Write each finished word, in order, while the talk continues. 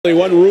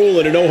One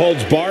rule in a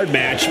no-holds-barred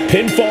match: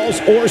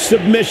 pinfalls or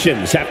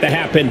submissions have to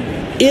happen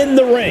in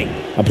the ring.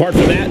 Apart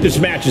from that, this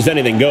match is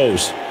anything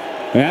goes.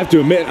 I have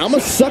to admit, I'm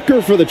a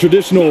sucker for the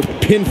traditional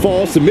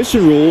pinfall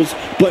submission rules,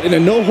 but in a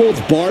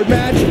no-holds-barred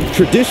match,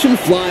 tradition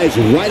flies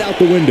right out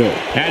the window.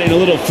 Adding a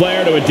little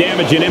flair to a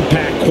damage and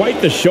impact,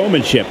 quite the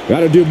showmanship.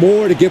 Gotta do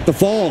more to get the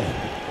fall.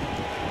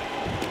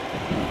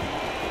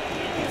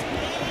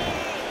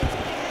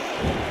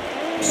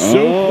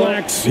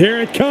 Suplex, here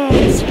it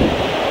comes.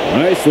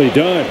 Nicely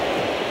done.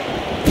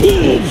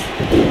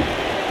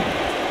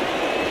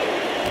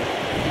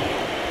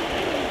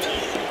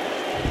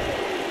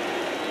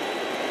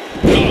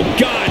 Oh,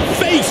 God,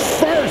 face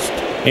first.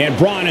 And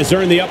Bron has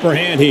earned the upper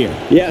hand here.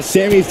 Yeah,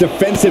 Sami's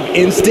defensive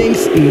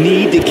instincts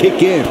need to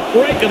kick in.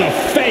 Right to the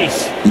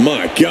face.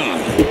 My God.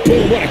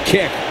 Boom, what a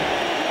kick.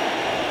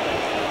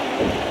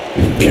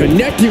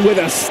 Connecting with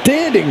a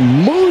standing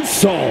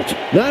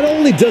moonsault. Not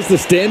only does the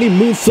standing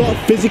moonsault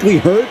physically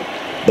hurt,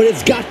 but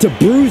it's got to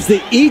bruise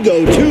the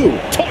ego, too.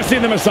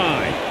 Tossing them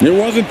aside. It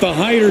wasn't the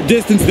height or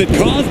distance that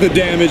caused the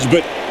damage,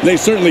 but they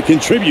certainly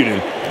contributed.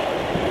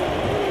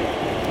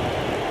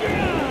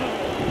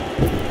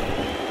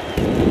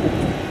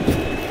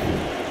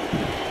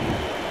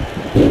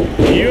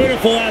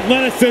 Beautiful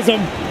athleticism.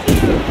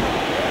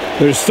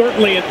 There's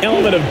certainly an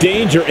element of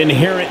danger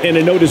inherent in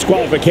a no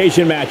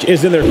disqualification match,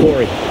 isn't there,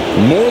 Corey?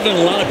 More than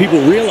a lot of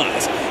people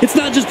realize. It's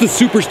not just the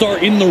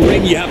superstar in the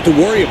ring you have to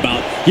worry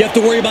about. You have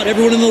to worry about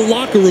everyone in the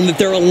locker room that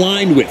they're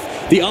aligned with.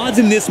 The odds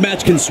in this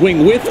match can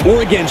swing with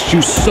or against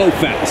you so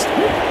fast.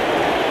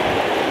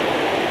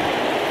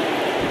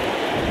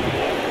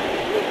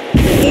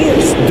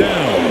 Forced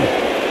down.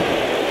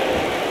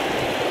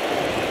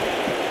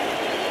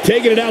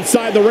 Taking it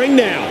outside the ring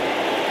now.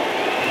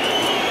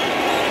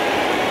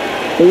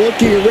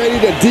 Looking ready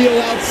to deal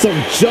out some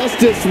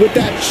justice with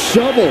that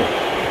shovel.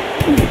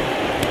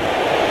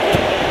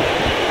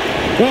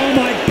 Oh,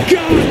 my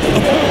God!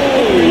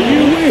 Oh,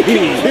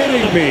 you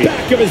kidding me?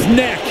 Back of his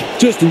neck.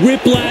 Just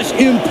whiplash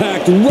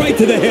impact right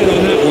to the head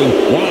on that one.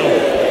 Wow.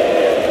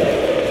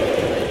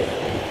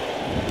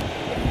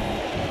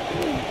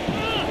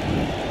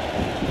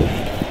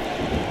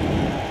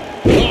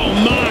 Oh,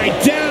 my.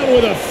 Down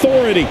with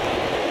authority.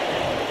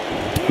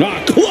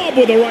 A club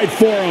with the right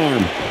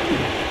forearm.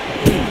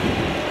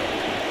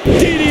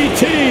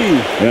 DDT!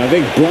 And I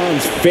think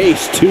Bron's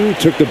face, too,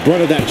 took the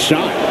brunt of that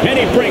shot. And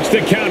he breaks the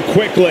count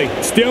quickly.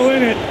 Still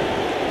in it.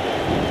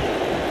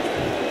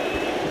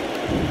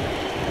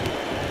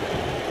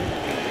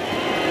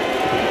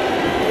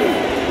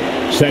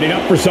 Setting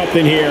up for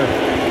something here.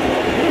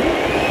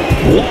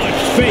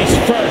 Launched face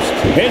first.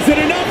 Is it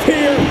enough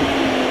here?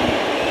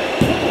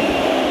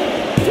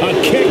 A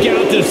kick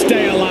out to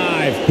stay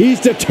alive.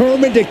 He's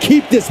determined to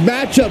keep this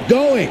matchup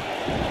going.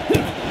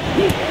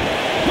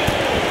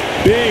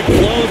 Big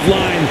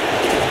clothesline.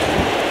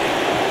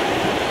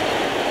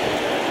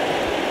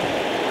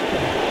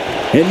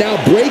 And now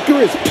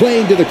Breaker is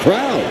playing to the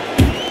crowd.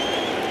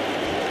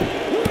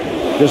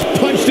 Just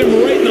punched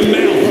him right in the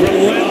mouth.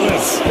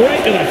 Relentless.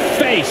 Right to the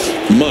face.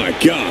 My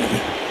God.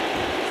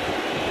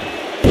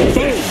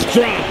 Face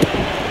drop.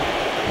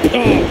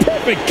 Oh,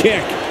 perfect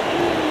kick.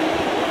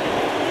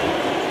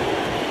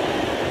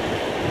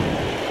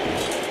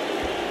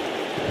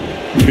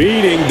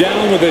 Beating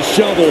down with a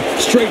shovel,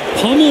 straight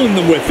pummeling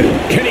them with it.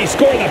 Can he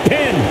score the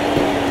pin?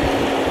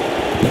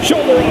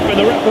 Shoulder up and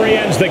the referee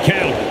ends the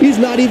count. He's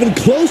not even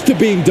close to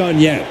being done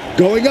yet.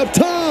 Going up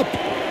top.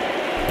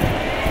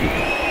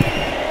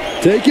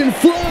 Taking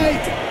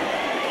flight.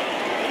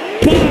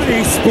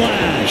 Body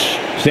splash.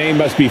 Zayn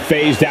must be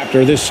phased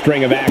after this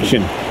string of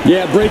action.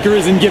 Yeah, Breaker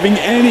isn't giving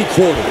any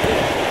quarter.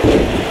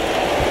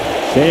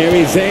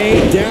 Sami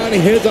Zayn down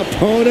his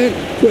opponent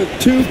with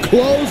two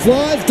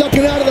clotheslines,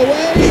 ducking out of the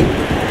way.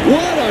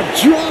 What a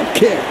drop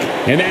kick.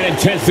 And that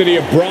intensity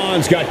of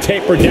Bron's got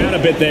tapered down a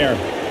bit there.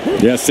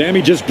 Yeah,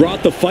 Sami just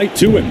brought the fight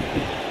to him.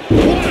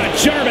 What a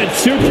German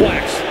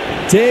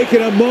suplex.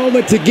 Taking a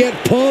moment to get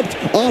pumped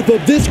off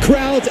of this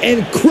crowd's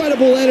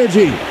incredible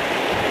energy.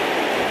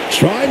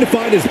 Trying to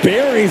find his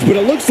bearings, but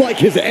it looks like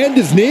his end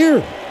is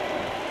near.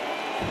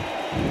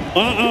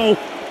 Uh-oh.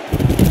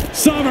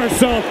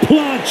 Somersault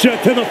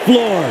plancha to the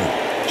floor.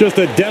 Just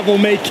a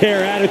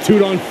devil-may-care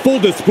attitude on full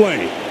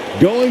display.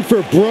 Going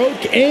for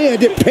broke,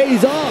 and it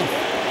pays off.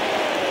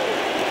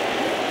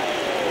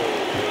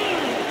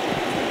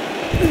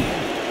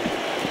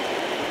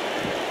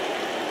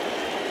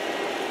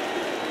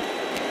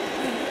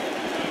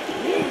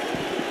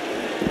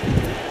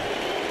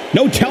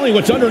 No telling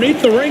what's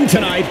underneath the ring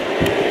tonight.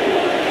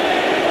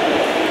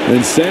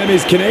 And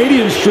Sami's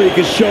Canadian streak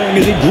is showing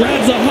as he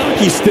grabs a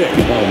hockey stick. Oh,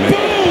 man.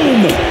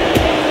 Boom!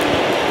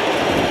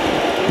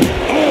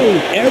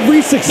 Oh,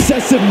 every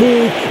successive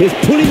move is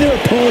putting their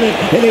opponent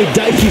in a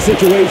dicey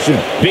situation.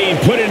 Being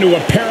put into a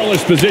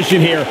perilous position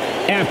here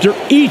after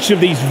each of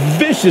these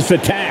vicious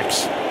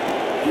attacks.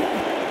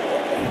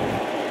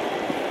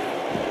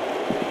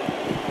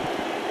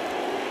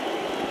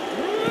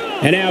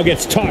 And now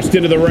gets tossed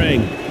into the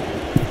ring.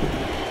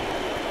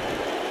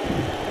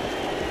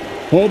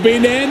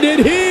 Hoping to end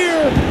it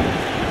here.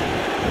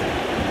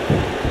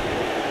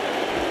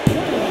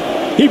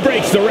 He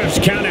breaks the ref's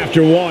count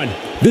after one.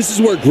 This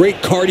is where great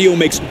cardio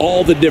makes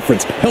all the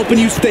difference, helping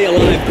you stay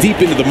alive deep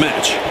into the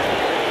match.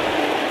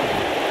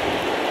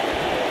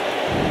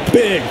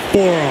 Big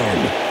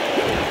forearm.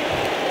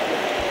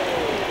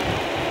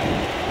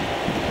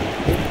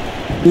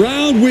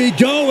 Round we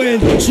go,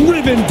 and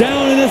driven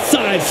down in a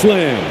side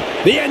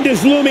slam. The end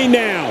is looming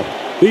now.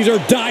 These are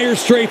dire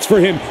straits for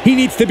him. He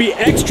needs to be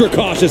extra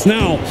cautious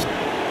now.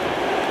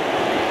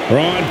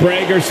 Bron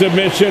Breakker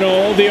submission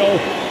hold. The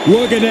old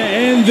looking to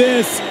end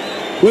this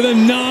with a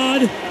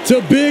nod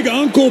to Big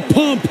Uncle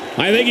Pump.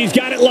 I think he's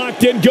got it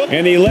locked in good.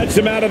 And he lets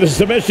him out of the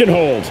submission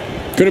hold.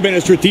 Could have been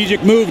a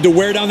strategic move to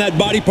wear down that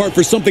body part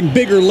for something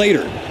bigger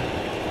later.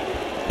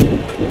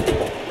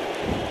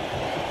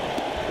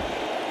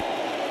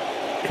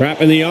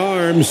 Trapping the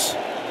arms.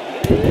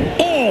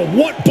 Oh,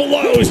 what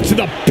blows to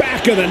the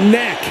back of the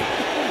neck.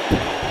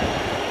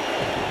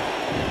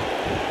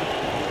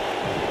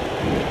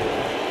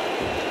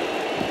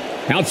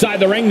 Outside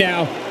the ring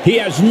now. He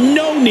has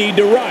no need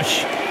to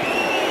rush.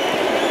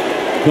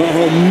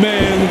 Oh,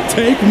 man,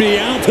 take me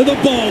out to the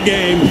ball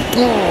game.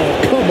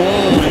 Oh, come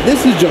on.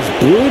 This is just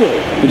brutal.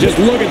 And just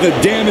look at the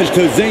damage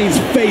to Zayn's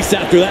face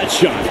after that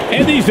shot.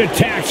 And these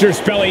attacks are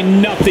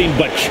spelling nothing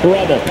but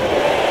trouble.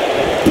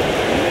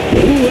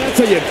 Ooh, that's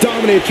how you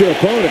dominate your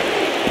opponent.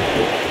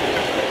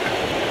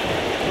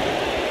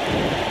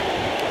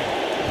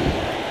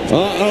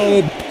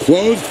 Uh-oh.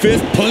 Closed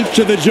fist punch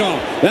to the jaw.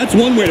 That's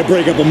one way to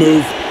break up a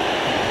move.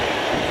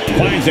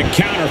 Finds a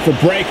counter for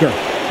Breakker.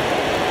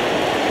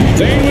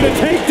 Zayn with a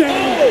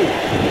takedown.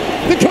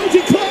 Oh, the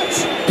coaching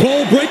clutch.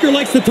 Cole, Breakker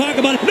likes to talk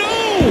about it.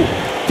 No!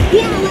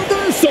 What a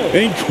reversal!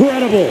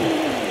 Incredible.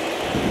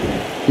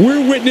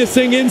 We're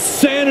witnessing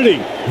insanity.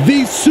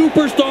 These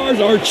superstars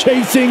are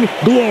chasing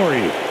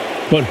glory.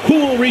 But who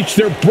will reach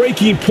their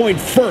breaking point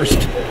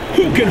first?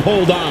 Who can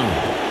hold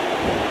on?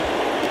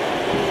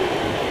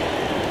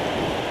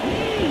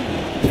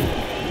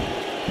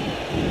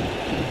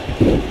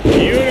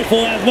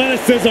 Beautiful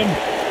athleticism.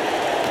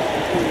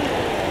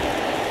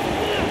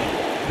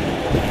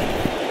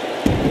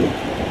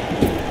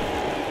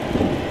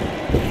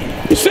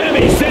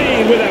 Sami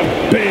Zayn with a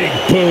big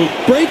boot.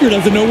 Breakker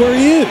doesn't know where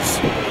he is.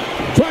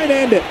 Try and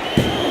end it.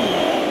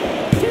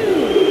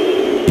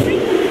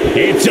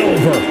 It's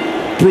over.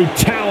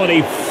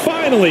 Brutality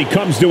finally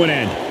comes to an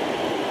end.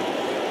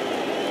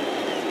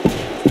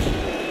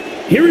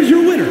 Here is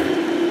your winner,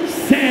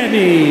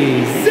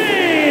 Sami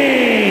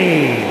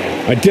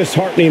Zayn. A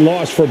disheartening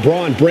loss for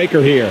Bron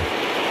Breakker here.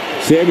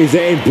 Sami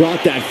Zayn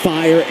brought that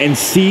fire and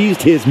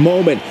seized his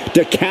moment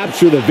to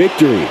capture the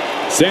victory.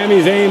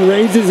 Sami Zayn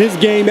raises his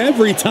game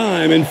every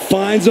time and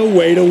finds a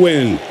way to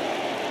win.